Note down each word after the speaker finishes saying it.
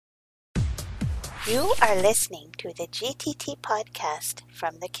You are listening to the GTT podcast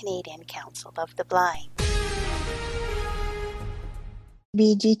from the Canadian Council of the Blind.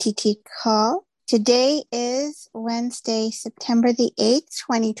 GTT call. Today is Wednesday, September the 8th,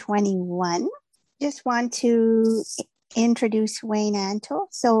 2021. Just want to introduce Wayne Antle.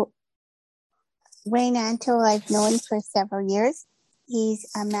 So Wayne Antle, I've known for several years. He's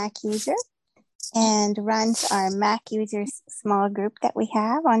a Mac user and runs our Mac users small group that we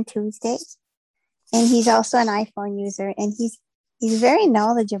have on Tuesdays. And he's also an iPhone user, and he's very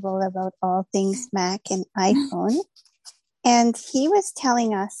knowledgeable about all things Mac and iPhone. And he was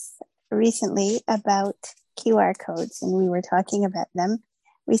telling us recently about QR codes, and we were talking about them.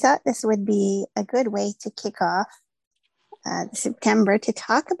 We thought this would be a good way to kick off September to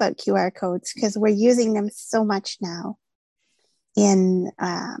talk about QR codes because we're using them so much now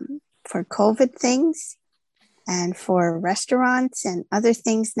for COVID things. And for restaurants and other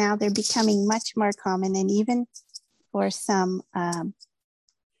things now, they're becoming much more common, and even for some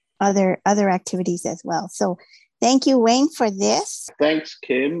other activities as well. So thank you, Wayne, for this. Thanks,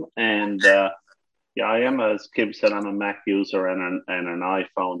 Kim. And I am, as Kim said, I'm a Mac user and an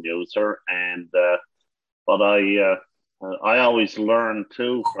iPhone user. But I always learn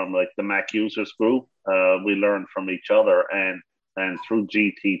too from like the Mac users group. We learn from each other, and through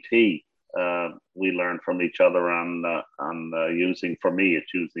GTT. We learn from each other on using, for me,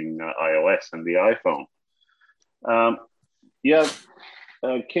 it's using iOS and the iPhone.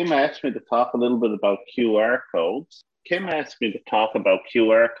 Kim asked me to talk a little bit about QR codes. Kim asked me to talk about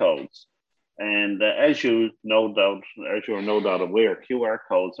QR codes. And as you're no doubt aware, QR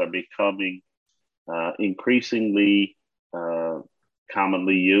codes are becoming increasingly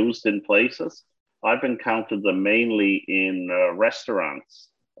commonly used in places. I've encountered them mainly in restaurants.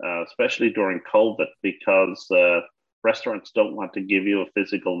 Especially during COVID, because restaurants don't want to give you a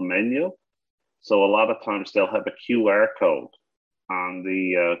physical menu. So a lot of times they'll have a QR code on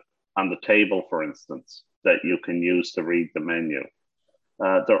the table, for instance, that you can use to read the menu.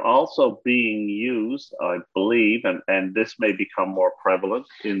 They're also being used, I believe, and this may become more prevalent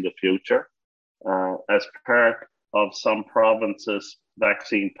in the future, as part of some provinces'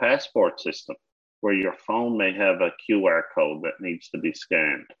 vaccine passport system, where your phone may have a QR code that needs to be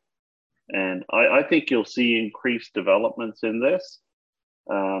scanned. And I think you'll see increased developments in this.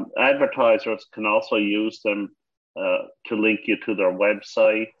 Advertisers can also use them to link you to their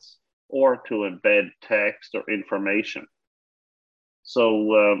websites or to embed text or information.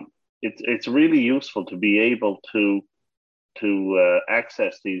 So it's really useful to be able to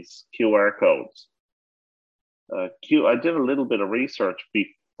access these QR codes. I did a little bit of research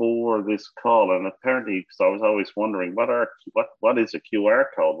before this call, and apparently, because I was always wondering what is a QR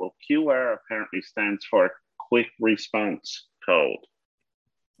code. Well, QR apparently stands for Quick Response Code,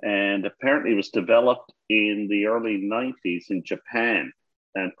 and apparently it was developed in the early 90s in Japan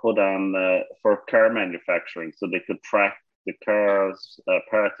and put on for car manufacturing, so they could track the car's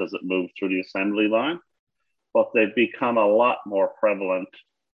parts as it moved through the assembly line. But they've become a lot more prevalent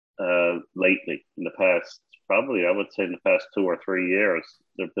lately. In the past, probably I would say in the past 2 or 3 years,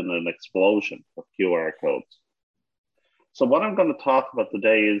 there's been an explosion of QR codes. So what I'm going to talk about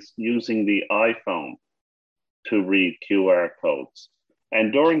today is using the iPhone to read QR codes.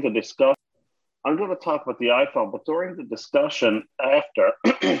 And during the discussion, I'm going to talk about the iPhone, but during the discussion after,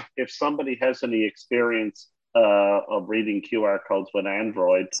 if somebody has any experience of reading QR codes with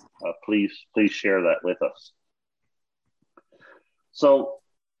Android, please share that with us. So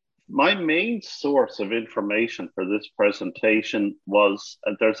my main source of information for this presentation was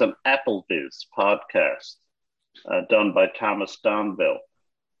there's an AppleViz podcast done by Thomas Donville.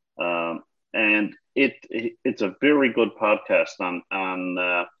 And it's a very good podcast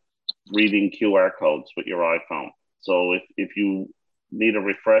on reading QR codes with your iPhone. So if you need a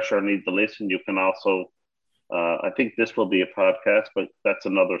refresher, need to listen, you can also, I think this will be a podcast, but that's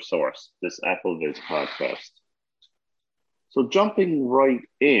another source, this AppleViz podcast. So jumping right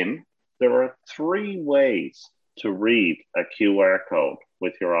in, there are 3 ways to read a QR code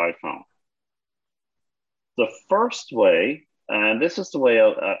with your iPhone. The first way, and this is the way,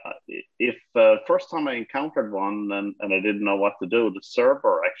 first time I encountered one and I didn't know what to do, the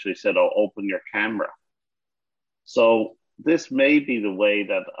server actually said, "Oh, open your camera." So this may be the way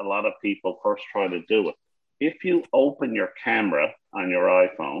that a lot of people first try to do it. If you open your camera on your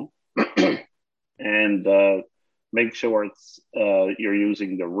iPhone and make sure it's you're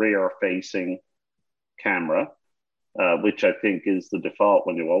using the rear-facing camera, which I think is the default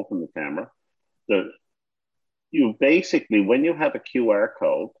when you open the camera. You basically, when you have a QR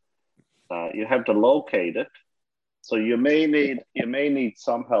code, you have to locate it, So you may need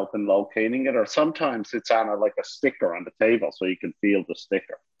some help in locating it, or sometimes it's on like a sticker on the table, so you can feel the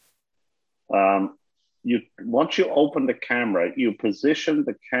sticker. You once you open the camera, you position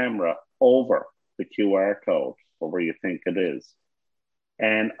the camera over the QR code or where you think it is.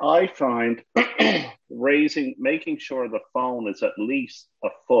 And I find making sure the phone is at least a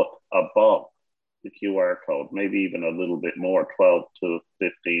foot above the QR code, maybe even a little bit more, 12 to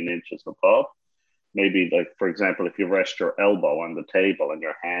 15 inches above. Maybe, like, for example, if you rest your elbow on the table and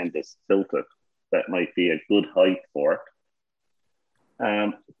your hand is tilted, that might be a good height for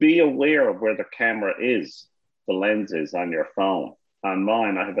it. Be aware of where the camera is, the lens is on your phone. On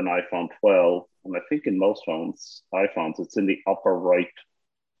mine, I have an iPhone 12, and I think in most iPhones, it's in the upper right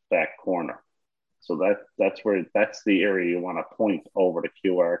back corner. So that's the area you want to point over the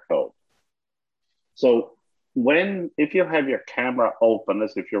QR code. So if you have your camera open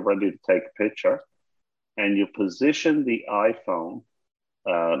as if you're ready to take a picture, and you position the iPhone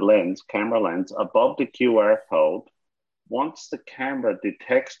camera lens above the QR code, once the camera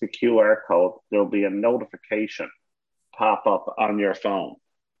detects the QR code, there'll be a notification pop up on your phone.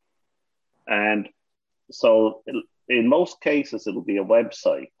 And so in most cases, it'll be a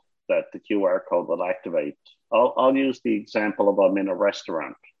website that the QR code will activate. I'll use the example of I'm in a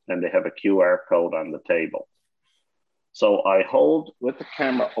restaurant and they have a QR code on the table. So with the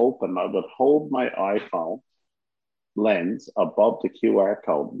camera open, I would hold my iPhone lens above the QR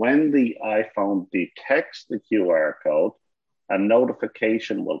code. When the iPhone detects the QR code, a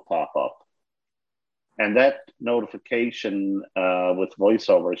notification will pop up. And that notification with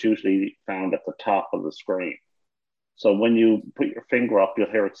VoiceOver is usually found at the top of the screen. So when you put your finger up,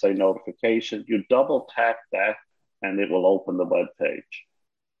 you'll hear it say notification. You double tap that and it will open the web page.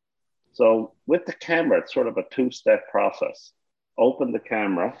 So with the camera, it's sort of a two-step process. Open the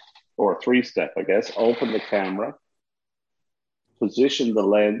camera, or a three-step, I guess. Open the camera, position the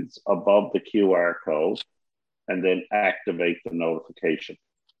lens above the QR code, and then activate the notification.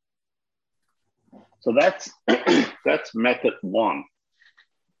 So that's method one.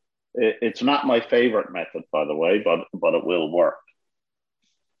 It's not my favorite method, by the way, but it will work.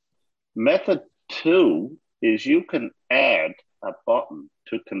 Method two is you can add a button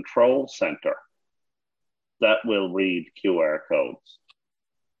to Control Center that will read QR codes.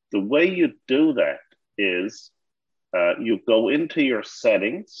 The way you do that is you go into your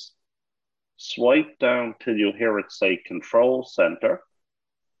settings, swipe down till you hear it say Control Center,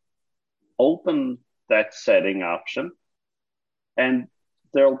 open that setting option, and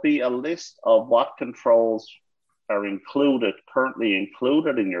there'll be a list of what controls are currently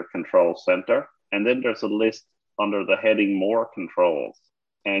included in your Control Center, and then there's a list under the heading More Controls,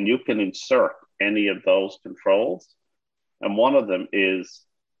 and you can insert any of those controls, and one of them is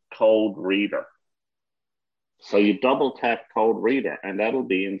Code Reader. So you double tap Code Reader, and that'll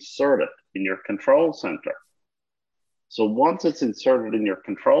be inserted in your Control Center. So once it's inserted in your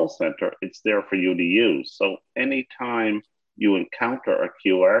Control Center, it's there for you to use. So anytime you encounter a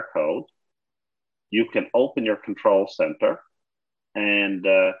QR code, you can open your Control Center, and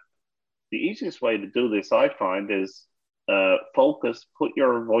the easiest way to do this, I find, is put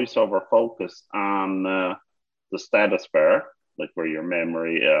your VoiceOver focus on the status bar, like where your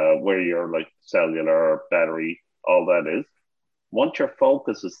memory, where your like cellular, battery, all that is. Once your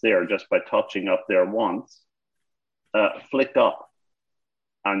focus is there, just by touching up there once, flick up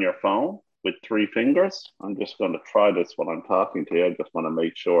on your phone with 3 fingers. I'm just going to try this while I'm talking to you. I just want to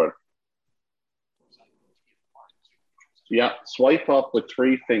make sure. Yeah, swipe up with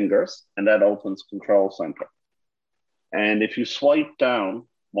 3 fingers, and that opens Control Center. And if you swipe down,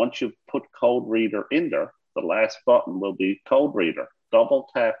 once you put Code Reader in there, the last button will be Code Reader. Double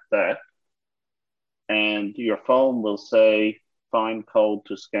tap that, and your phone will say, find code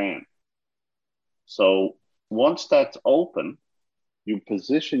to scan. So once that's open, you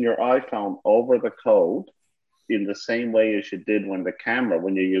position your iPhone over the code in the same way as you did when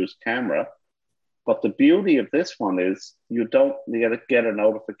you use camera. But the beauty of this one is you don't get a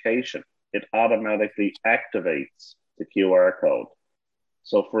notification. It automatically activates the QR code.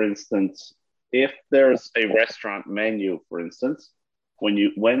 So for instance, if there's a restaurant menu, for instance, when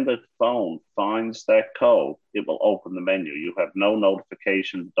the phone finds that code, it will open the menu. You have no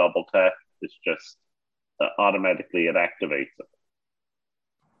notification, double tap. It's just automatically it activates it.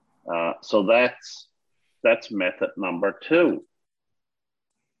 So that's method number 2.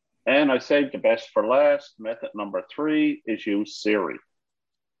 And I saved the best for last. Method number 3 is use Siri.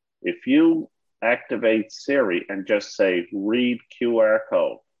 If you activate Siri and just say, read QR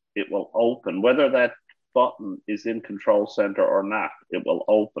code, it will open. Whether that button is in Control Center or not, it will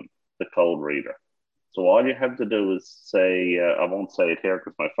open the code reader. So all you have to do is say, I won't say it here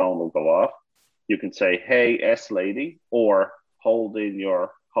because my phone will go off. You can say, "Hey, S lady," or hold in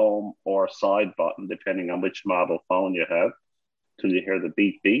your home or side button, depending on which model phone you have, till you hear the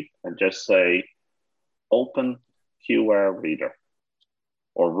beep beep, and just say, "Open QR reader,"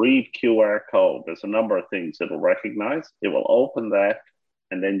 or "read QR code." There's a number of things it'll recognize. It will open that,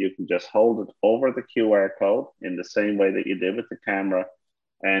 and then you can just hold it over the QR code in the same way that you did with the camera,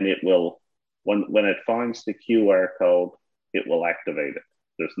 and it will, when it finds the QR code, it will activate it.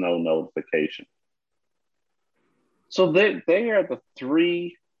 There's no notification. So they are the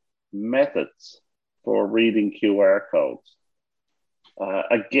three methods for reading QR codes.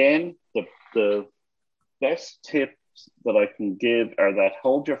 Again, the best tips that I can give are that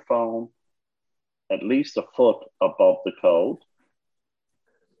hold your phone at least a foot above the code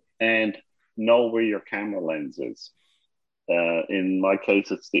and know where your camera lens is. In my case,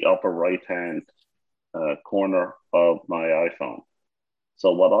 it's the upper right-hand corner of my iPhone.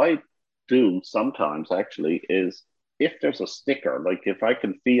 So what I do sometimes actually is, if there's a sticker, like if I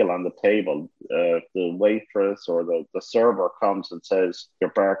can feel on the table, the waitress or the server comes and says,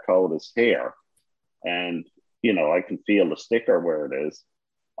 "Your barcode is here," and I can feel the sticker where it is,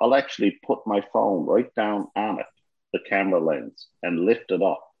 I'll actually put my phone right down on it, the camera lens, and lift it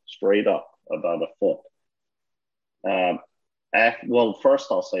up, straight up, about a foot. Well,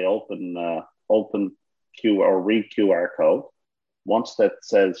 first I'll say open QR or read QR code. Once that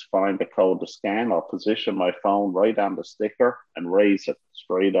says find the code to scan, I'll position my phone right on the sticker and raise it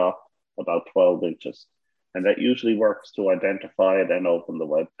straight up about 12 inches. And that usually works to identify it and open the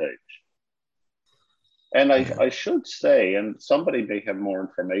web page. And I should say, and somebody may have more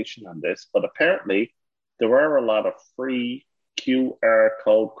information on this, but apparently there are a lot of free QR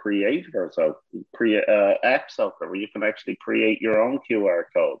code creators apps out there where you can actually create your own QR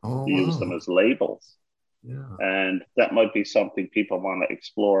code, use them as labels. Yeah. And that might be something people want to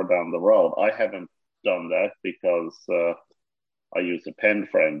explore down the road. I haven't done that because I use a pen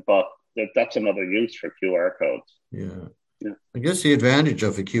friend, but that's another use for QR codes. Yeah. I guess the advantage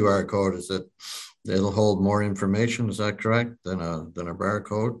of a QR code is that it'll hold more information. Is that correct? Than a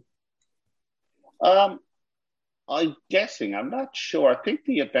barcode? I'm guessing. I'm not sure. I think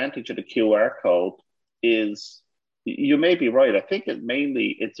the advantage of the QR code is, you may be right. I think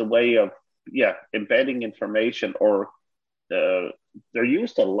it's a way of embedding information, or they're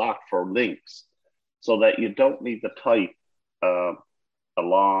used a lot for links, so that you don't need to type a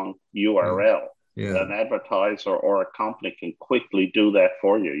long URL. Yeah. An advertiser or a company can quickly do that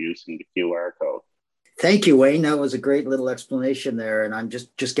for you using the QR code. Thank you, Wayne. That was a great little explanation there. And I'm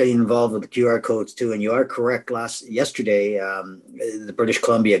just getting involved with the QR codes too. And you are correct. Yesterday, the British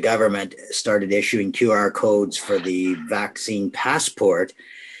Columbia government started issuing QR codes for the vaccine passport.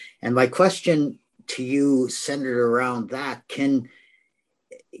 And my question to you centered around that: Can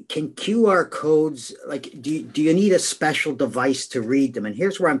QR codes, do you need a special device to read them? And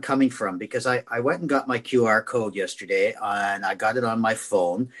here's where I'm coming from, because I went and got my QR code yesterday, and I got it on my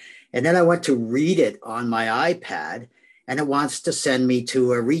phone. And then I went to read it on my iPad, and it wants to send me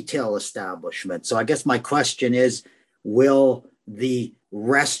to a retail establishment. So I guess my question is, will the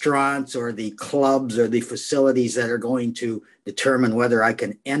restaurants or the clubs or the facilities that are going to determine whether I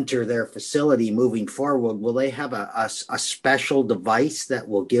can enter their facility moving forward, will they have a special device that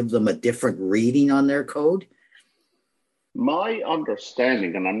will give them a different reading on their code? My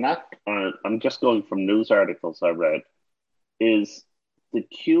understanding, and I'm just going from news articles I read, is the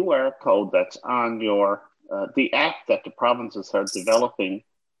QR code that's on the app that the provinces are developing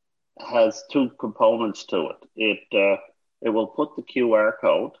has two components to it. It will put the QR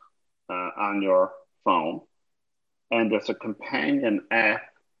code on your phone, and there's a companion app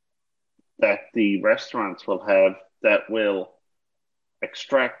that the restaurants will have that will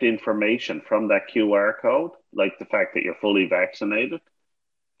extract information from that QR code, like the fact that you're fully vaccinated.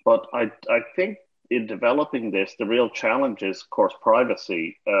 But I think in developing this, the real challenge is, of course,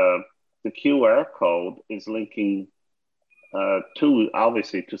 privacy. The QR code is linking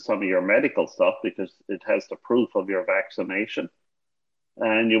to some of your medical stuff, because it has the proof of your vaccination,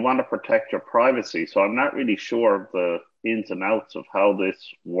 and you want to protect your privacy. So I'm not really sure of the ins and outs of how this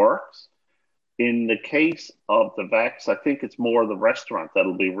works. In the case of the vax, I think it's more the restaurant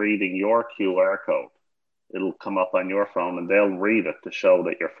that'll be reading your QR code. It'll come up on your phone, and they'll read it to show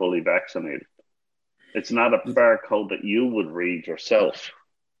that you're fully vaccinated. It's not a barcode that you would read yourself.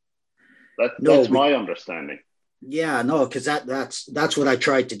 That's my understanding. Yeah, no, because that's what I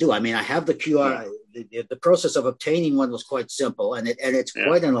tried to do. I mean, I have the QR. Yeah. The process of obtaining one was quite simple, and it's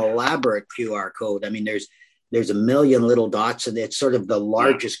quite an elaborate QR code. I mean, there's there's a million little dots, and it's sort of the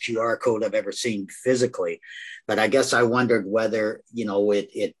largest QR code I've ever seen physically. But I guess I wondered whether,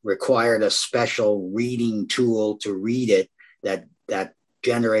 it required a special reading tool to read it that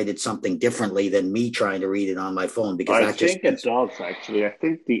generated something differently than me trying to read it on my phone. Because I think it does, actually. I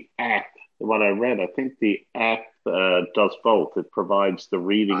think the app, what I read, I think the app does both. It provides the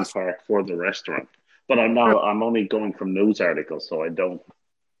reading part for the restaurant. But I'm only going from news articles, so I don't.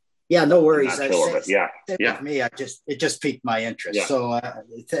 Yeah, no worries. I'm not sure, but yeah. With me, it just piqued my interest. Yeah. So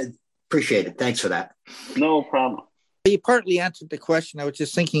appreciate it. Thanks for that. No problem. You partly answered the question. I was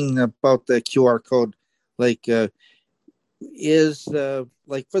just thinking about the QR code, like is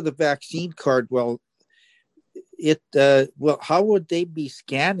like for the vaccine card. Well, how would they be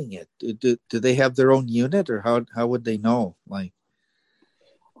scanning it? Do they have their own unit, or how would they know? Like,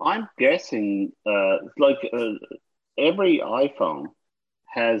 I'm guessing, every iPhone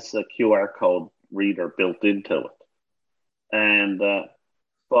has a QR code reader built into it, and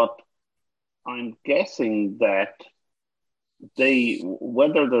but I'm guessing that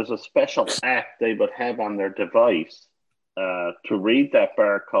whether there's a special app they would have on their device to read that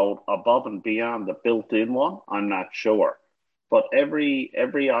barcode above and beyond the built-in one, I'm not sure. But every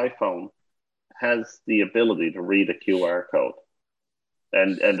iPhone has the ability to read a QR code.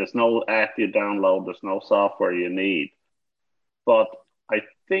 And there's no app you download, there's no software you need. But I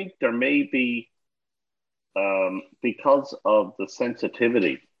think there may be, because of the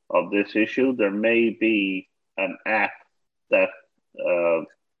sensitivity of this issue, there may be an app that the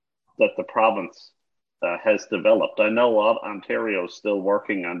province has developed. I know Ontario is still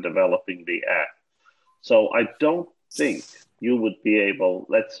working on developing the app. So I don't think you would be able,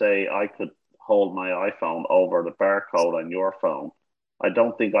 let's say I could hold my iPhone over the barcode on your phone. I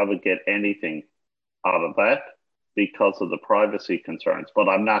don't think I would get anything out of that because of the privacy concerns, but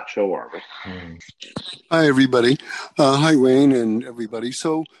I'm not sure. Hi, everybody. Hi, Wayne and everybody.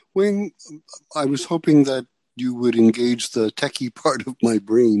 So, Wayne, I was hoping that you would engage the techie part of my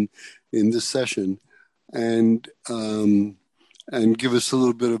brain in this session and give us a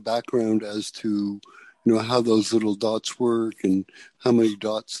little bit of background as to how those little dots work and how many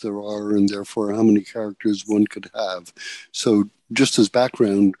dots there are, and therefore how many characters one could have. So just as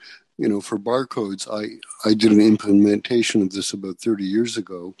background, for barcodes, I did an implementation of this about 30 years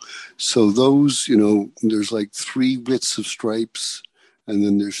ago. So those, there's like 3 widths of stripes, and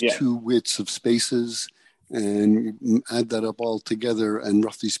then there's 2 widths of spaces, and you add that up all together, and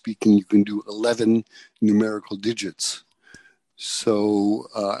roughly speaking, you can do 11 numerical digits. So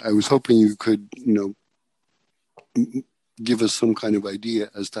I was hoping you could, give us some kind of idea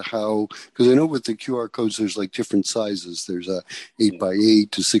as to how, because I know with the QR codes, there's like different sizes. There's a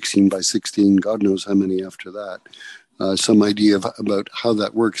 8x8 to 16x16, God knows how many after that. Some idea about how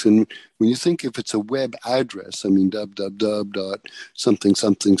that works. And when you think if it's a web address, I mean, something,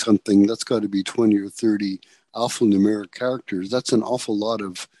 that's got to be 20 or 30 alphanumeric characters. That's an awful lot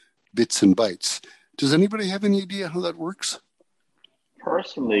of bits and bytes. Does anybody have any idea how that works?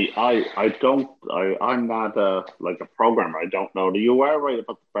 Personally, I'm not a programmer. I don't know. You are right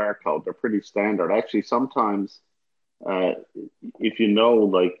about the barcode. They're pretty standard. Actually, sometimes if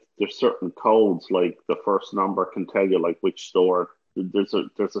like there's certain codes, like the first number can tell you like which store. There's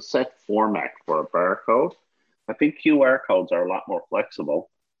a set format for a barcode. I think QR codes are a lot more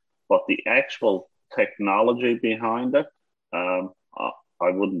flexible, but the actual technology behind it, I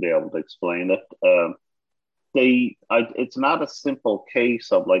wouldn't be able to explain it. It's not a simple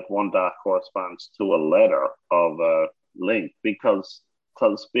case of like one dot corresponds to a letter of a link because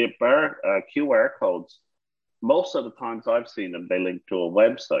QR codes, most of the times I've seen them, they link to a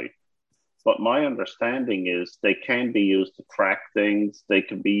website. But my understanding is they can be used to track things. They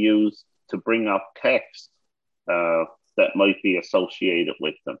can be used to bring up text that might be associated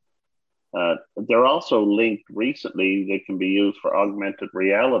with them. They're also linked recently. They can be used for augmented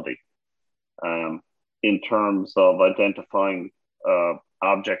reality. In terms of identifying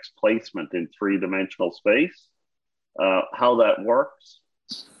objects' placement in 3-dimensional space. How that works,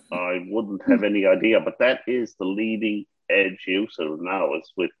 I wouldn't have any idea, but that is the leading edge use of it now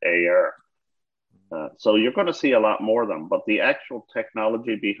is with AR. So you're going to see a lot more of them, but the actual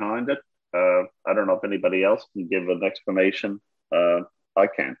technology behind it, I don't know if anybody else can give an explanation. I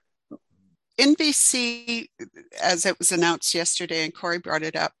can. NBC, as it was announced yesterday, and Corey brought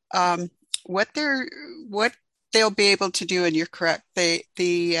it up, what they'll be able to do, and you're correct, the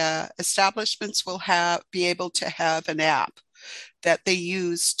establishments will be able to have an app that they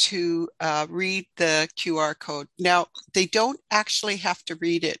use to read the QR code. Now, they don't actually have to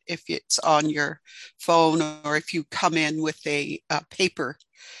read it if it's on your phone or if you come in with a paper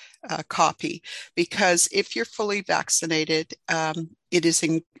copy, because if you're fully vaccinated,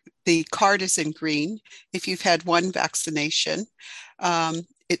 the card is in green. If you've had one vaccination,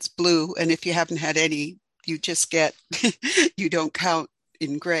 it's blue, and if you haven't had any, you just get you don't count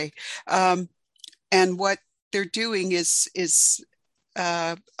in gray. And what they're doing is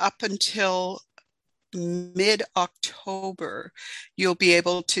up until mid-October, you'll be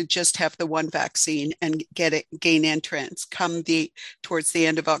able to just have the one vaccine and gain entrance. Towards the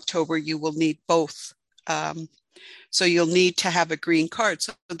end of October, you will need both. So you'll need to have a green card.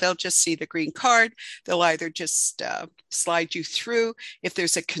 So they'll just see the green card. They'll either just slide you through. If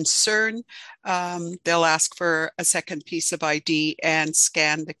there's a concern, they'll ask for a second piece of ID and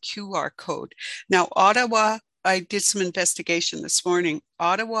scan the QR code. Now, Ottawa, I did some investigation this morning.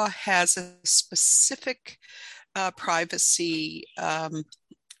 Ottawa has a specific privacy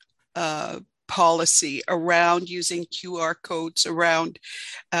policy around using QR codes around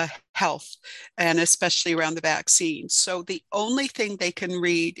health, and especially around the vaccine. So the only thing they can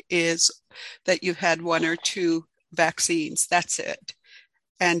read is that you've had one or two vaccines. That's it.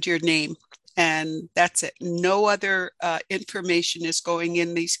 And your name. And that's it. No other information is going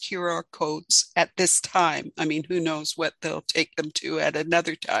in these QR codes at this time. I mean, who knows what they'll take them to at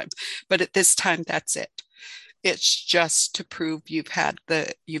another time. But at this time, that's it. It's just to prove you've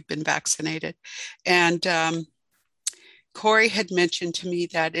been vaccinated. And Corey had mentioned to me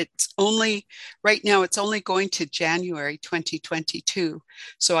that right now it's only going to January 2022.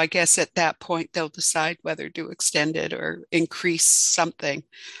 So I guess at that point they'll decide whether to extend it or increase something.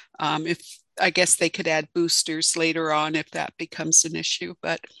 I guess they could add boosters later on if that becomes an issue,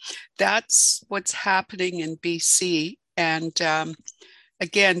 but that's what's happening in BC. And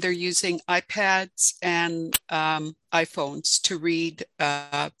again, they're using iPads and iPhones to read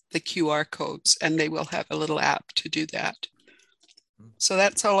the QR codes, and they will have a little app to do that. So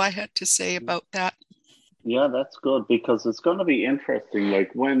that's all I had to say about that. Yeah, that's good, because it's going to be interesting.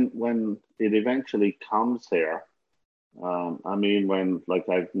 Like when it eventually comes here. I mean, when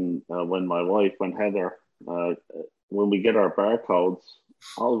Heather, when we get our barcodes,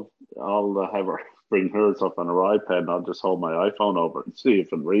 I'll have her bring hers up on her iPad, and I'll just hold my iPhone over and see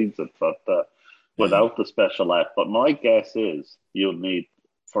if it reads it, but without the special app. But my guess is you'll need,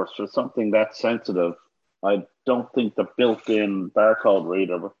 for something that sensitive, I don't think the built-in barcode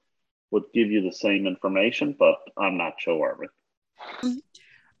reader would give you the same information, but I'm not sure of it.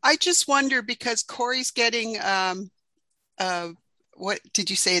 I just wonder, because Corey's getting, what did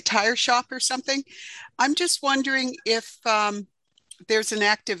you say, a tire shop or something? I'm just wondering if there's an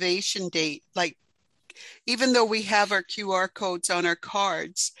activation date, like, even though we have our QR codes on our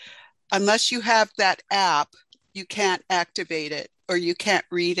cards, unless you have that app, you can't activate it or you can't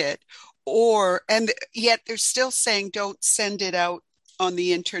read it. And yet they're still saying don't send it out on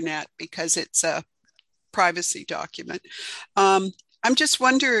the internet because it's a privacy document. I'm just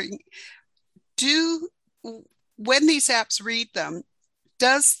wondering, when these apps read them,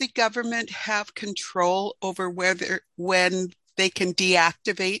 does the government have control over when they can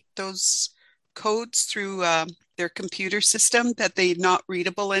deactivate those codes through their computer system, that they're not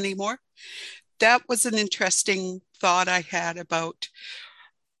readable anymore? That was an interesting thought I had about,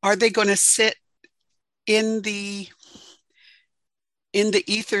 are they going to sit in the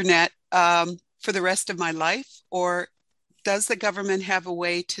Ethernet for the rest of my life, or does the government have a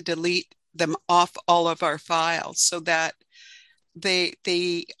way to delete them off all of our files so that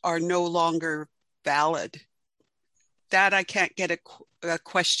they are no longer valid? That I can't get a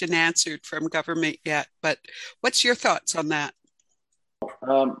question answered from government yet, but what's your thoughts on that?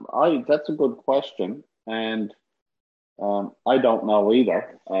 That's a good question, and I don't know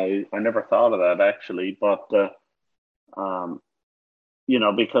either. I never thought of that, actually, but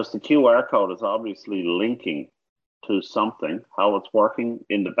because the QR code is obviously linking to something. How it's working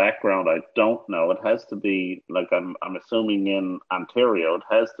in the background, I don't know. It has to be, like, I'm assuming in Ontario, it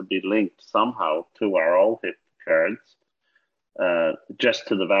has to be linked somehow to our OHIP cards. Just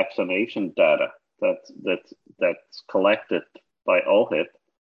to the vaccination data that's collected by OHIP.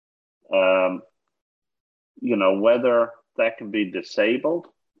 Whether that can be disabled,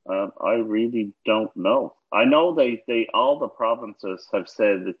 I really don't know. I know they all the provinces have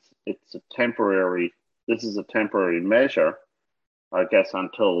said it's a temporary. This is a temporary measure, I guess,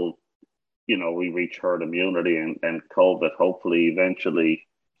 until we reach herd immunity and COVID hopefully eventually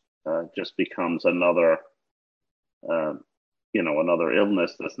just becomes another. Another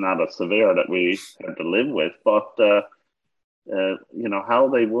illness that's not as severe that we have to live with. But, how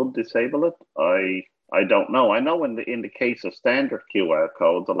they will disable it, I don't know. I know in the case of standard QR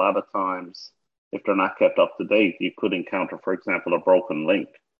codes, a lot of times, if they're not kept up to date, you could encounter, for example, a broken link.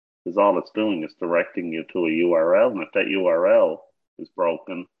 because all it's doing is directing you to a URL, and if that URL is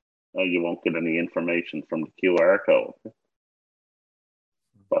broken, you won't get any information from the QR code.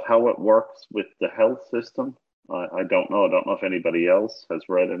 But how it works with the health system, I don't know. I don't know if anybody else has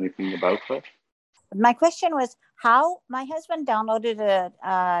read anything about that. My question was how my husband downloaded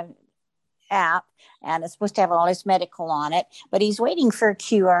a app, and it's supposed to have all his medical on it, but he's waiting for a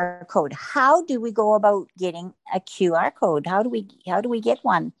QR code. How do we go about getting a QR code? How do we get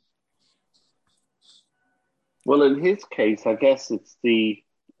one? Well, in his case, I guess it's the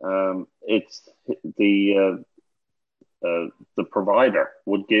provider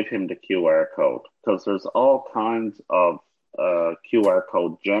would give him the QR code, because there's all kinds of QR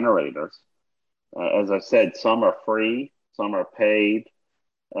code generators. As I said, some are free, some are paid.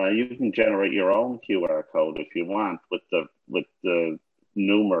 You can generate your own QR code if you want with the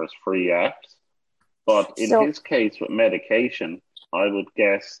numerous free apps. But in his case with medication, I would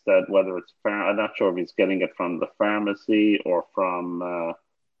guess that whether it's I'm not sure if he's getting it from the pharmacy or from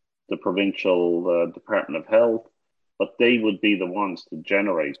the provincial Department of Health, but they would be the ones to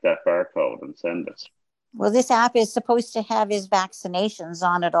generate that barcode and send it. Well, this app is supposed to have his vaccinations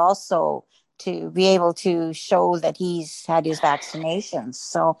on it also, to be able to show that he's had his vaccinations.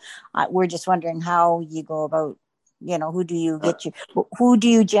 So we're just wondering how you go about, who do you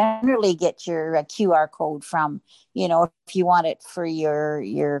generally get your QR code from, if you want it for your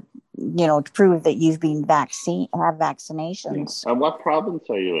to prove that you've been have vaccinations. And what province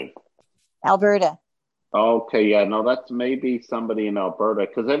are you in? Alberta. Okay, yeah, no, that's maybe somebody in Alberta,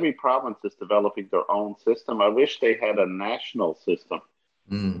 because every province is developing their own system. I wish they had a national system.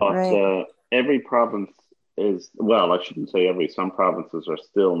 But right. Every province is, well, I shouldn't say every, some provinces are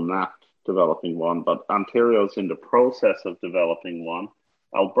still not developing one, but Ontario's in the process of developing one.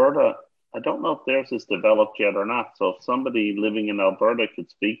 Alberta, I don't know if theirs is developed yet or not. So if somebody living in Alberta could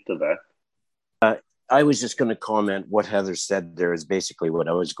speak to that. I was just going to comment what Heather said there is basically what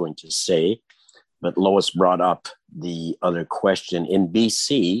I was going to say, but Lois brought up the other question. In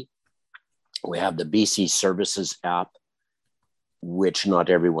BC, we have the BC Services app, which not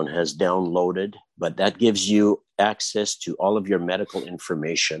everyone has downloaded, but that gives you access to all of your medical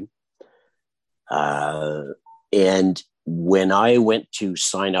information. And when I went to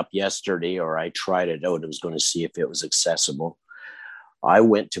sign up yesterday, or I tried it out, I was going to see if it was accessible. I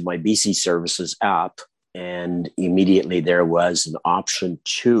went to my BC Services app, and immediately there was an option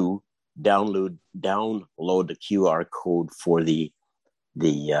to download the QR code for the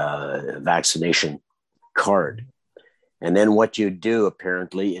vaccination card. And then what you do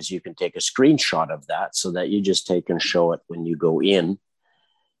apparently is you can take a screenshot of that so that you just take and show it when you go in.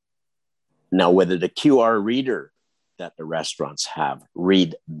 Now, whether the QR reader that the restaurants have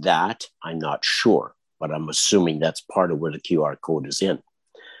read that, I'm not sure, but I'm assuming that's part of where the QR code is in.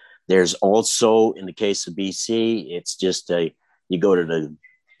 There's also, in the case of BC, it's just you go to the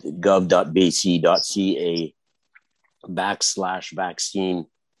gov.bc.ca /vaccine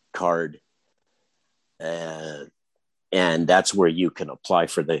card, and that's where you can apply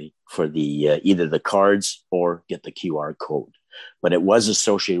for the either the cards or get the QR code. But it was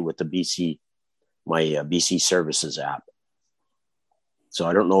associated with the my BC Services app. So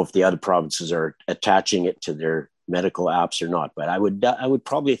I don't know if the other provinces are attaching it to their medical apps or not, but I would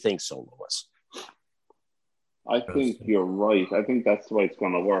probably think so, Lois. I think you're right. I think that's the way it's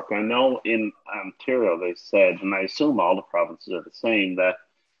going to work. I know in Ontario they said, and I assume all the provinces are the same, that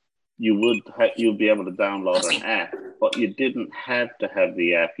you'd be able to download an app, but you didn't have to have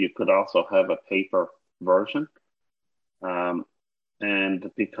the app. You could also have a paper version.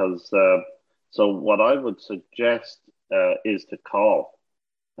 And because, so what I would suggest is to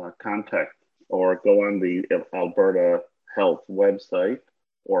contact, or go on the Alberta Health website,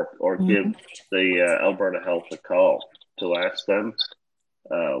 or give the Alberta Health a call to ask them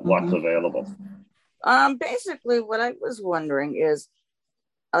what's available. Basically, what I was wondering is,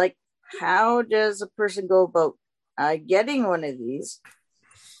 like, how does a person go about getting one of these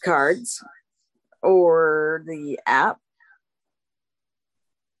cards or the app?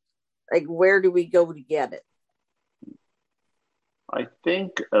 Like, where do we go to get it? I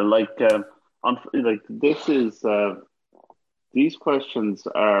think this is these questions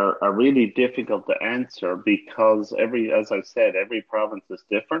are really difficult to answer, because as I said, every province is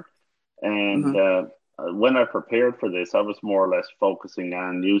different. And when I prepared for this, I was more or less focusing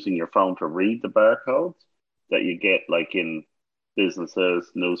on using your phone to read the barcodes that you get, like in businesses,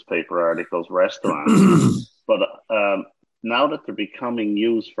 newspaper articles, restaurants. But now that they're becoming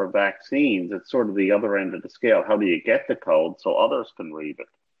used for vaccines, it's sort of the other end of the scale. How do you get the code so others can read it?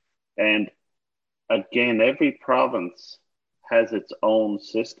 And again, every province has its own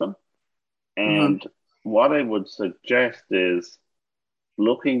system. And what I would suggest is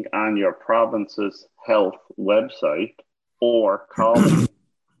looking on your province's health website or calling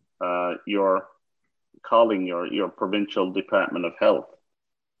your provincial Department of Health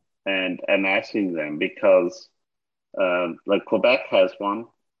and asking them, because like Quebec has one.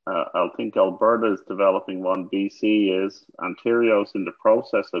 I think Alberta is developing one. BC is. Ontario's in the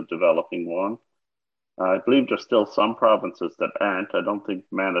process of developing one. I believe there's still some provinces that aren't. I don't think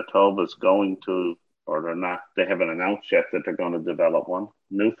Manitoba's going to, or they're not. They haven't announced yet that they're going to develop one.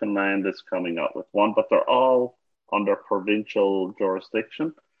 Newfoundland is coming up with one, but they're all under provincial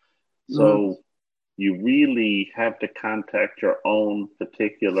jurisdiction. So you really have to contact your own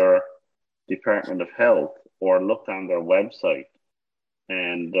particular Department of Health or look on their website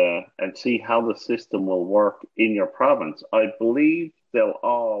and see how the system will work in your province. I believe they'll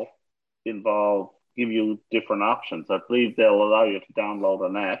all give you different options. I believe they'll allow you to download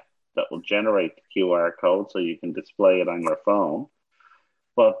an app that will generate the QR code so you can display it on your phone.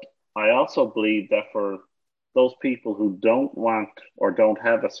 But I also believe that for those people who don't want or don't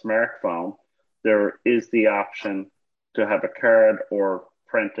have a smartphone, there is the option to have a card or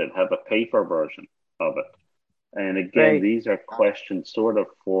print it, have a paper version of it. And again, these are questions sort of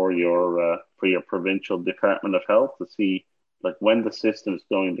for your provincial Department of Health to see like when the system is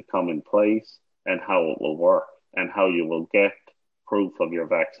going to come in place and how it will work and how you will get proof of your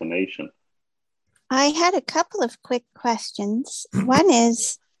vaccination. I had a couple of quick questions. One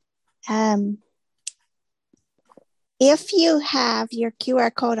is, if you have your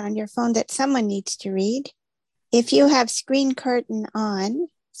QR code on your phone that someone needs to read, if you have screen curtain on,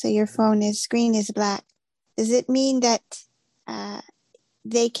 so your screen is black, does it mean that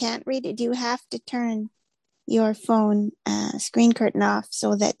they can't read it? Do you have to turn your phone screen curtain off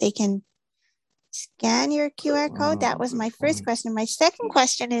so that they can scan your QR code? That was my first question. My second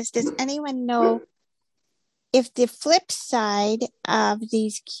question is, does anyone know if the flip side of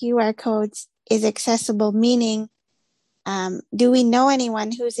these QR codes is accessible? Meaning, do we know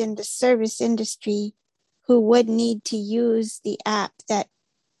anyone who's in the service industry who would need to use the app that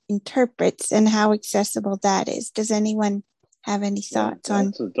interprets, and how accessible that is? Does anyone have any thoughts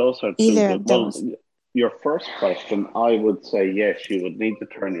on either of those? Well, your first question, I would say yes, you would need to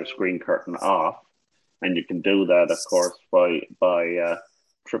turn your screen curtain off, and you can do that, of course, by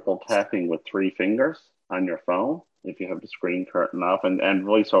triple tapping with 3 fingers on your phone if you have the screen curtain off, and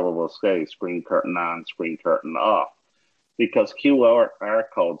VoiceOver will say screen curtain on, screen curtain off, because QR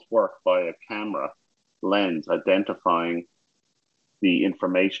codes work by a camera lens identifying the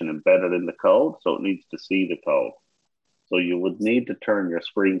information embedded in the code, so it needs to see the code. So you would need to turn your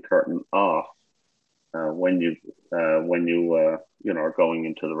screen curtain off when you are going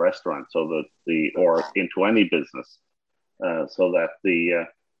into the restaurant, so that or into any business, so that the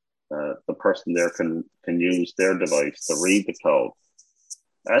person there can use their device to read the code.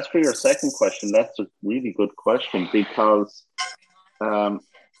 As for your second question, that's a really good question, because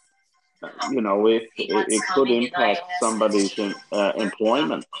it could impact somebody's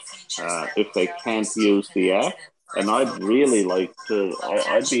employment if they can't use the app. And I'd really like to,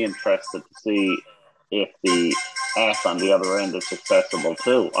 I'd be interested to see if the app on the other end is accessible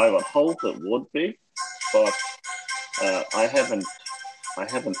too. I would hope it would be, but I haven't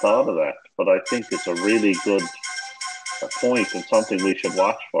thought of that. But I think it's a really good point and something we should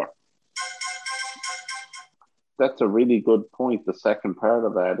watch for. That's a really good point. The second part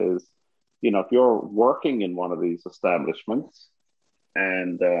of that is, if you're working in one of these establishments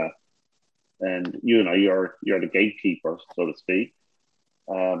and you're the gatekeeper, so to speak,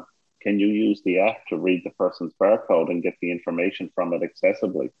 can you use the app to read the person's barcode and get the information from it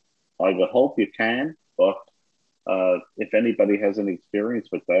accessibly? I would hope you can, but if anybody has any experience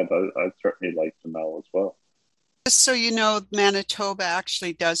with that, I'd certainly like to know as well. Just so you know, Manitoba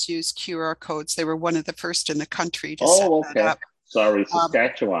actually does use QR codes. They were one of the first in the country to set that up. Sorry,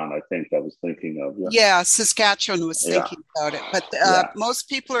 Saskatchewan, I think I was thinking of. Yeah, Saskatchewan was thinking about it. But most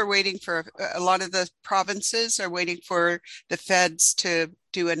people are waiting for, a lot of the provinces are waiting for the feds to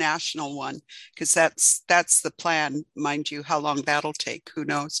do a national one, because that's the plan. Mind you, how long that'll take, who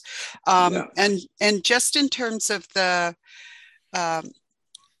knows. And just in terms of the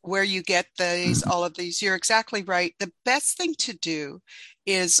where you get all of these, you're exactly right. The best thing to do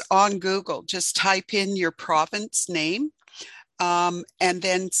is on Google, just type in your province name, and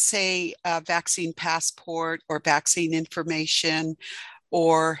then say vaccine passport or vaccine information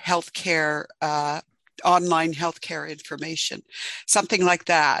or healthcare, online healthcare information, something like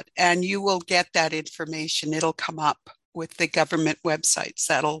that. And you will get that information. It'll come up with the government websites.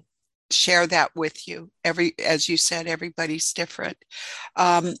 That'll share that with you. As you said, everybody's different.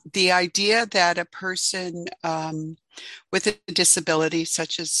 The idea that a person with a disability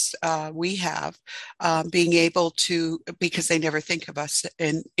such as we have, being able to, because they never think of us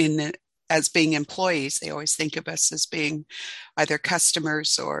as being employees, they always think of us as being either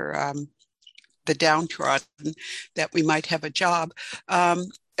customers or the downtrodden, that we might have a job.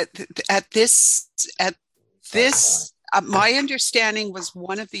 At this, my understanding was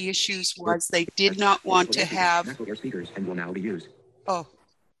one of the issues was they did not want to have. Oh,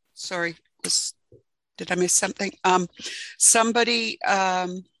 sorry. Did I miss something? Somebody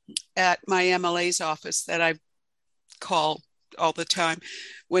at my MLA's office that I call all the time,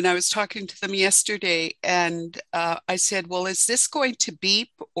 when I was talking to them yesterday, and I said, well, is this going to beep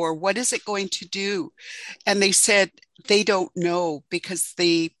or what is it going to do? And they said they don't know because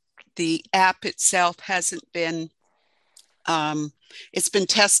the app itself hasn't been, it's been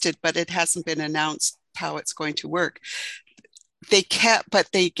tested, but it hasn't been announced how it's going to work. But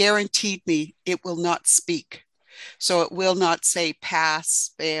they guaranteed me it will not speak. So it will not say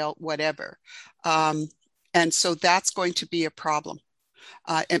pass, fail, whatever. And so that's going to be a problem.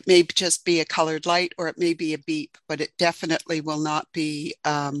 It may just be a colored light or it may be a beep, but it definitely will not be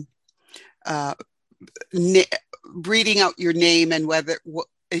reading out your name and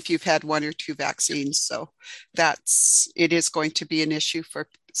if you've had one or two vaccines. So it is going to be an issue for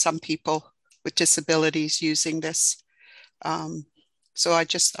some people with disabilities using this. So I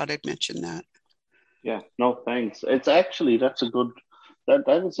just thought I'd mention that. Yeah, no, thanks. It's actually, that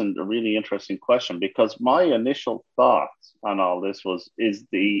is a really interesting question, because my initial thoughts on all this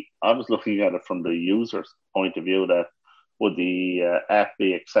I was looking at it from the user's point of view, that would the app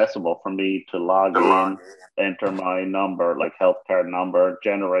be accessible for me to log in, enter my number, like health card number,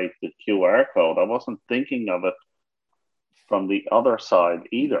 generate the QR code. I wasn't thinking of it from the other side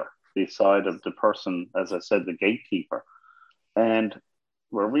either, the side of the person, as I said, the gatekeeper. And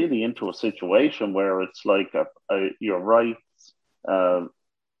we're really into a situation where it's like your rights to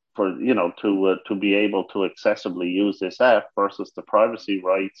be able to accessibly use this app versus the privacy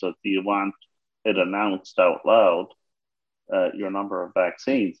rights. So do you want it announced out loud, your number of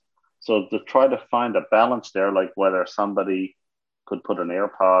vaccines? So to try to find a balance there, like whether somebody could put an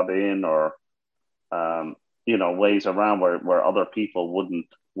AirPod in or ways around where other people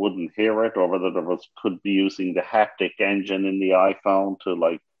wouldn't hear it, or whether could be using the haptic engine in the iPhone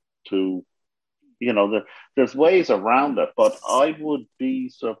there's ways around it, but I would be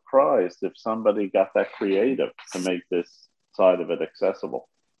surprised if somebody got that creative to make this side of it accessible.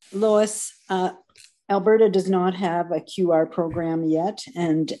 Lois, Alberta does not have a QR program yet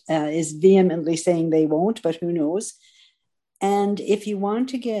and is vehemently saying they won't, but who knows? And if you want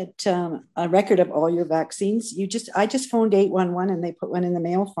to get a record of all your vaccines, I just phoned 811 and they put one in the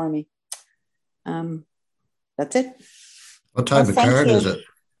mail for me. That's it. What type of card is it?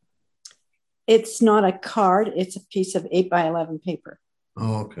 It's not a card. It's a piece of 8x11 paper.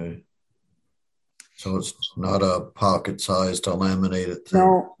 Oh, okay. So it's not a pocket-sized laminated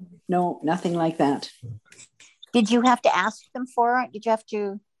thing? No, nothing like that. Did you have to ask them for it? Did you have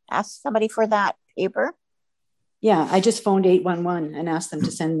to ask somebody for that paper? Yeah, I just phoned 811 and asked them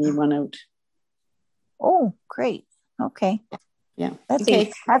to send me one out. Oh, great. Okay. Yeah.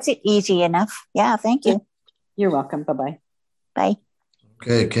 That's easy enough. Yeah, thank you. You're welcome. Bye-bye. Bye.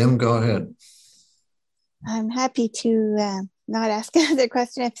 Okay, Kim, go ahead. I'm happy to not ask another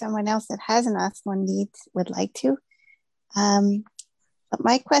question if someone else that hasn't asked one would like to. But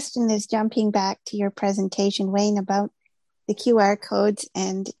my question is jumping back to your presentation, Wayne, about the QR codes.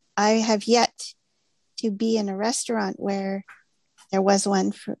 And I have yet to be in a restaurant where there was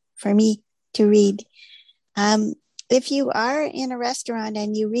one for me to read. If you are in a restaurant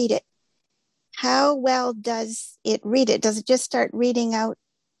and you read it, how well does it read it? Does it just start reading out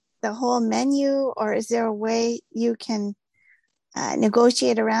the whole menu, or is there a way you can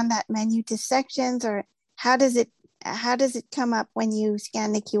negotiate around that menu to sections, or how does it come up when you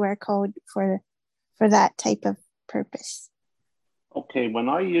scan the QR code for that type of purpose? Okay, when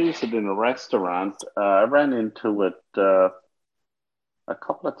I use it in a restaurant, I ran into it a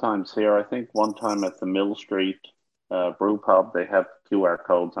couple of times here. I think one time at the Mill Street Brew Pub, they have QR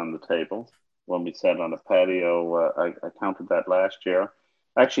codes on the table. When we sat on a patio, I counted that last year.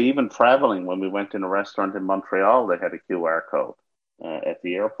 Actually, even traveling, when we went in a restaurant in Montreal, they had a QR code at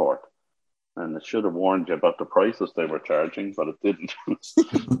the airport. And it should have warned you about the prices they were charging, but it didn't.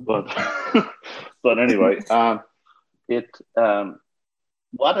 but anyway,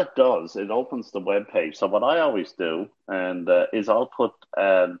 what it does, it opens the web page. So what I always do is I'll put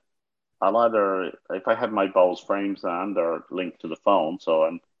I'll either, if I have my Bose frames on, they're linked to the phone, so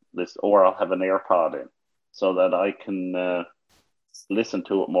I'm list, or I'll have an AirPod in so that I can listen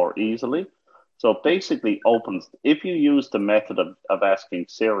to it more easily. So it basically opens, if you use the method of asking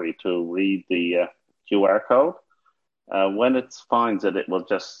Siri to read the QR code, when it finds it, it will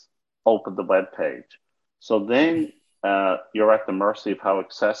just open the web page. So then you're at the mercy of how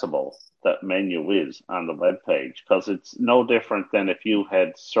accessible that menu is on the web page, because it's no different than if you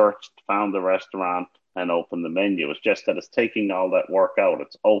had searched, found the restaurant, and opened the menu. It's just that it's taking all that work out.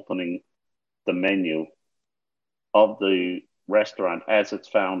 It's opening the menu of the restaurant as it's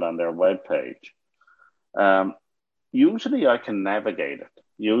found on their web page. Usually I can navigate it.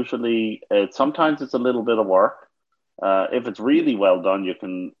 Usually, sometimes it's a little bit of work. If it's really well done, you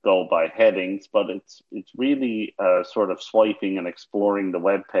can go by headings, but it's really sort of swiping and exploring the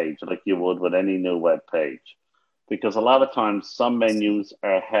web page like you would with any new web page. Because a lot of times some menus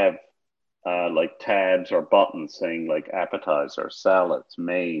have like tabs or buttons saying like appetizers, salads,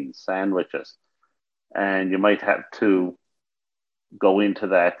 mains, sandwiches. And you might have to go into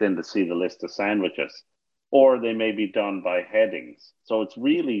that then to see the list of sandwiches. Or they may be done by headings. So it's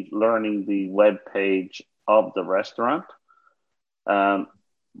really learning the web page of the restaurant.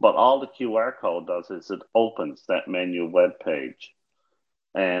 But all the QR code does is it opens that menu web page.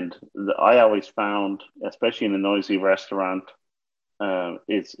 And I always found, especially in a noisy restaurant,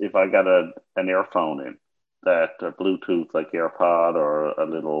 is if I got an earphone in, that Bluetooth like AirPod or a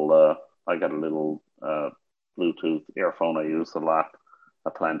little, I got a little Bluetooth earphone I use a lot,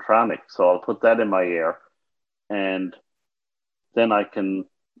 a Plantronic. So I'll put that in my ear, and then I can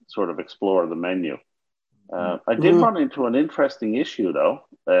sort of explore the menu. I did run into an interesting issue, though,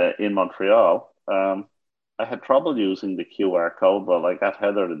 in Montreal. I had trouble using the QR code. Well, I got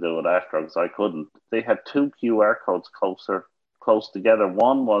Heather to do it after because I couldn't. They had two QR codes close together.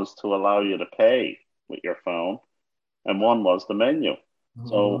 One was to allow you to pay with your phone, and one was the menu.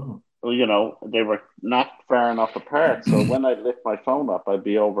 So, you know, they were not far enough apart. So when I'd lift my phone up, I'd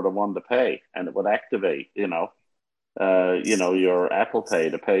be over the one to pay, and it would activate, your Apple Pay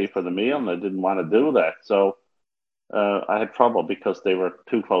to pay for the meal, and I didn't want to do that. So I had trouble because they were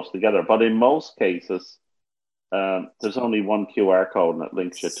too close together. But in most cases, there's only one QR code and it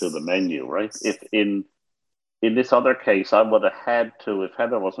links you to the menu, right? If in this other case, I would have had to, if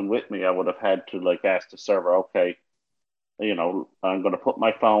Heather wasn't with me, I would have had to like ask the server, okay, I'm going to put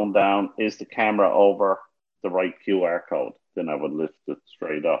my phone down. Is the camera over the right QR code? Then I would lift it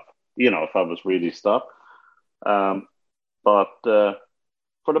straight up, if I was really stuck. But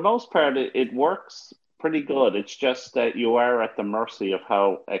for the most part, it works pretty good. It's just that you are at the mercy of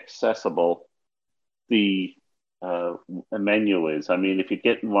how accessible the menu is. I mean, if you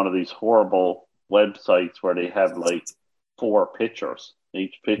get in one of these horrible websites where they have like 4 pictures,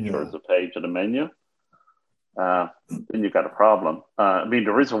 each picture is a page of the menu, then you've got a problem. I mean,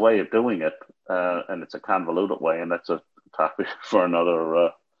 there is a way of doing it, and it's a convoluted way, and that's a topic for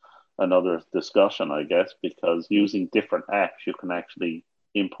another discussion, I guess, because using different apps, you can actually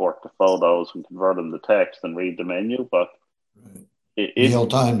import the photos and convert them to text and read the menu. But meal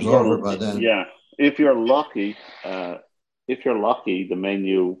time's over by then. Yeah, if you're lucky, the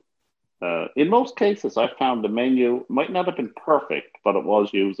menu. In most cases, I found the menu might not have been perfect, but it was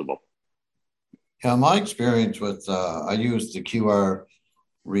usable. Yeah, my experience with I used the QR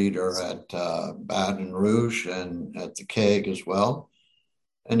reader at Baton Rouge and at the Keg as well,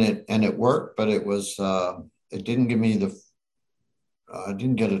 and it worked, but it was it didn't give me I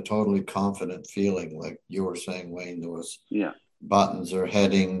didn't get a totally confident feeling like you were saying, Wayne. There was buttons or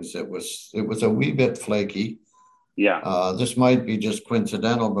headings. It was a wee bit flaky. Yeah. This might be just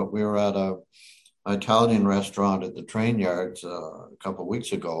coincidental, but we were at an Italian restaurant at the train yards a couple of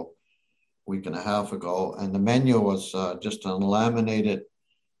weeks ago, week and a half ago, and the menu was just a laminated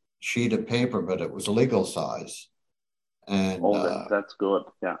sheet of paper, but it was legal size. And that's good.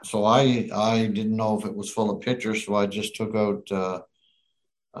 Yeah. So I didn't know if it was full of pictures, so I just took out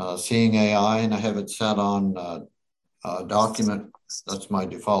Seeing AI, and I have it set on document. That's my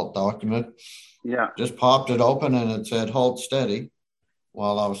default document. Yeah. Just popped it open and it said hold steady.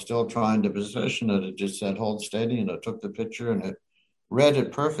 While I was still trying to position it, it just said hold steady, and I took the picture and it read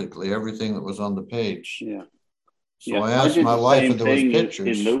it perfectly, everything that was on the page. Yeah. So I asked my wife if there was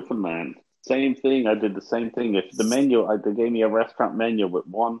pictures. In Newfoundland. Same thing. I did the same thing. If the menu, they gave me a restaurant menu with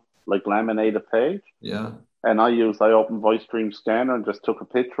one like laminated page. Yeah. And I opened Voice Dream Scanner and just took a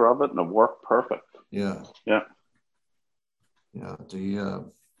picture of it, and it worked perfect. Yeah. Yeah. Yeah.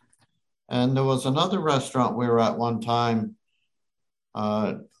 And there was another restaurant we were at one time.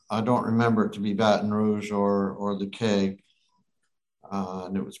 I don't remember it to be Baton Rouge or the Keg.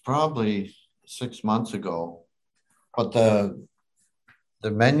 And it was probably 6 months ago. But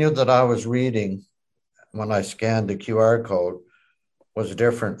the menu that I was reading when I scanned the QR code was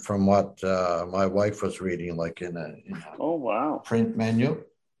different from what my wife was reading, like in a Oh, wow. print menu.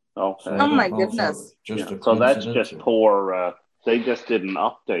 Okay. So I Oh don't my know if that goodness. was just a So that's coincidence just or- poor. They just didn't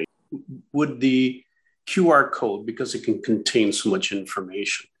update. Would the QR code, because it can contain so much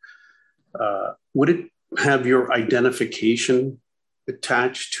information, would it have your identification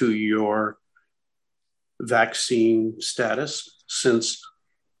attached to your vaccine status? Since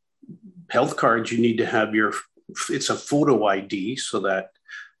health cards, you need to have it's a photo ID so that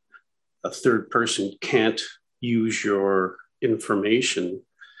a third person can't use your information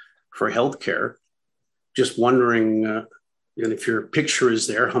for healthcare. Just wondering, and if your picture is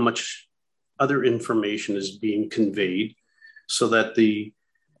there, how much other information is being conveyed so that the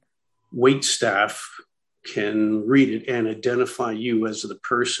wait staff can read it and identify you as the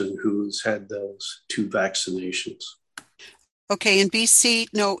person who's had those 2 vaccinations. Okay, in BC,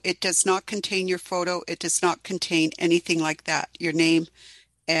 no, it does not contain your photo. It does not contain anything like that. Your name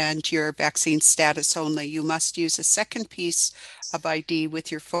and your vaccine status only. You must use a second piece of ID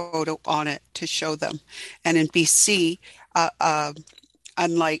with your photo on it to show them. And in BC,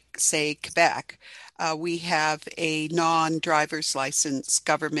 unlike, say, Quebec, we have a non-driver's license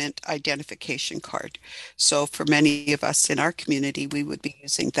government identification card. So for many of us in our community, we would be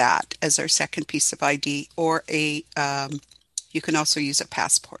using that as our second piece of ID, or you can also use a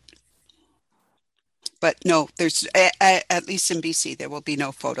passport. But no, there's at least in BC, there will be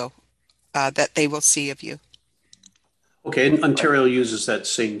no photo that they will see of you. Okay, and Ontario uses that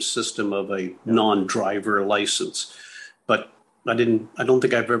same system of a non-driver license, but I don't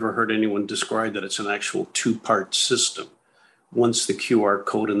think I've ever heard anyone describe that it's an actual 2-part system. Once the QR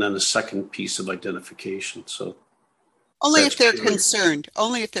code and then a second piece of identification. So only if they're concerned.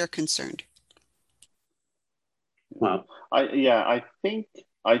 Only if they're concerned. Wow. I think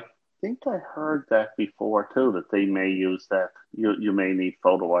I heard that before too, that they may use that. You may need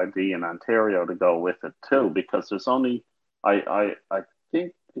photo ID in Ontario to go with it too, because there's only I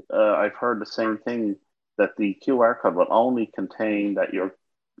think I've heard the same thing, that the QR code will only contain that your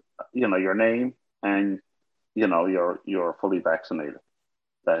name and you're fully vaccinated.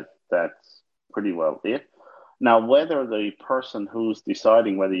 That's pretty well it. Now, whether the person who's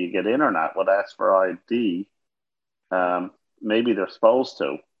deciding whether you get in or not would ask for ID, maybe they're supposed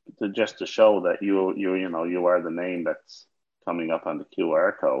to just to show that you are the name that's coming up on the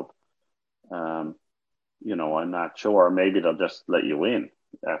QR code. I'm not sure. Maybe they'll just let you in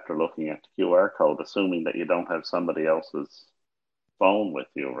after looking at the QR code, assuming that you don't have somebody else's phone with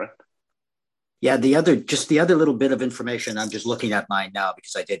you, right? Yeah, the other little bit of information, I'm just looking at mine now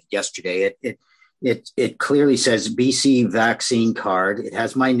because I did it yesterday. It clearly says BC vaccine card. It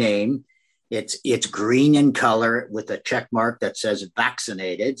has my name. It's green in color with a check mark that says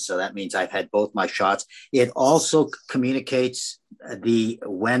vaccinated. So that means I've had both my shots. It also communicates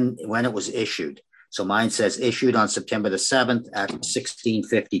when it was issued. So mine says issued on September the 7th at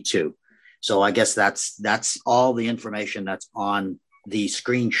 16:52. So I guess that's all the information that's on the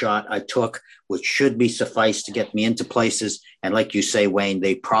screenshot I took, which should be suffice to get me into places. And like you say, Wayne,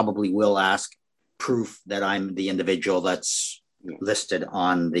 they probably will ask proof that I'm the individual that's listed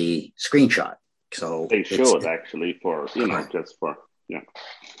on the screenshot. So they should actually just for.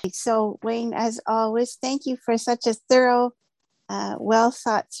 So Wayne, as always, thank you for such a thorough, well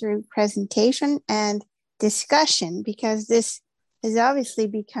thought through presentation and discussion, because this has obviously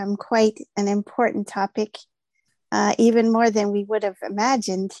become quite an important topic, even more than we would have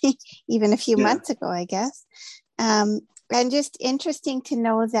imagined even a few months ago, I guess. And just interesting to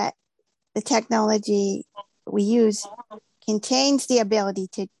know that the technology we use contains the ability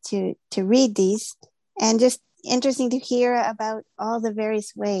to read these, and just interesting to hear about all the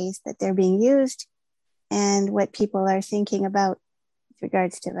various ways that they're being used and what people are thinking about with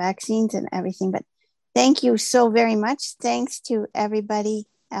regards to vaccines and everything. But thank you so very much. Thanks to everybody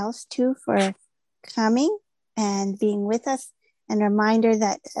else too for coming and being with us. And a reminder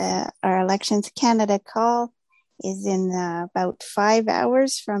that our Elections Canada call is in about 5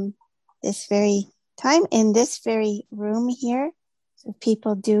 hours from this very time in this very room here. So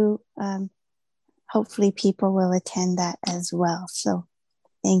people do, hopefully people will attend that as well. So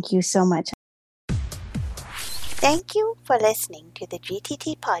thank you so much. Thank you for listening to the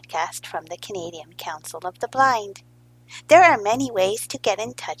GTT podcast from the Canadian Council of the Blind. There are many ways to get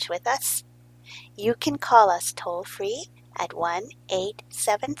in touch with us. You can call us toll-free at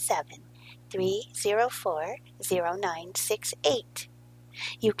 1-877-304-0968.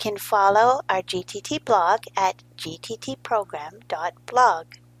 You can follow our GTT blog at gttprogram.blog.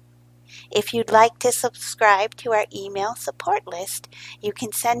 If you'd like to subscribe to our email support list, you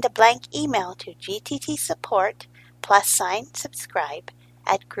can send a blank email to gttsupport +subscribe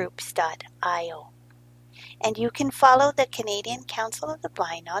at groups.io. And you can follow the Canadian Council of the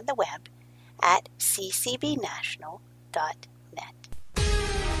Blind on the web at ccbnational.ca.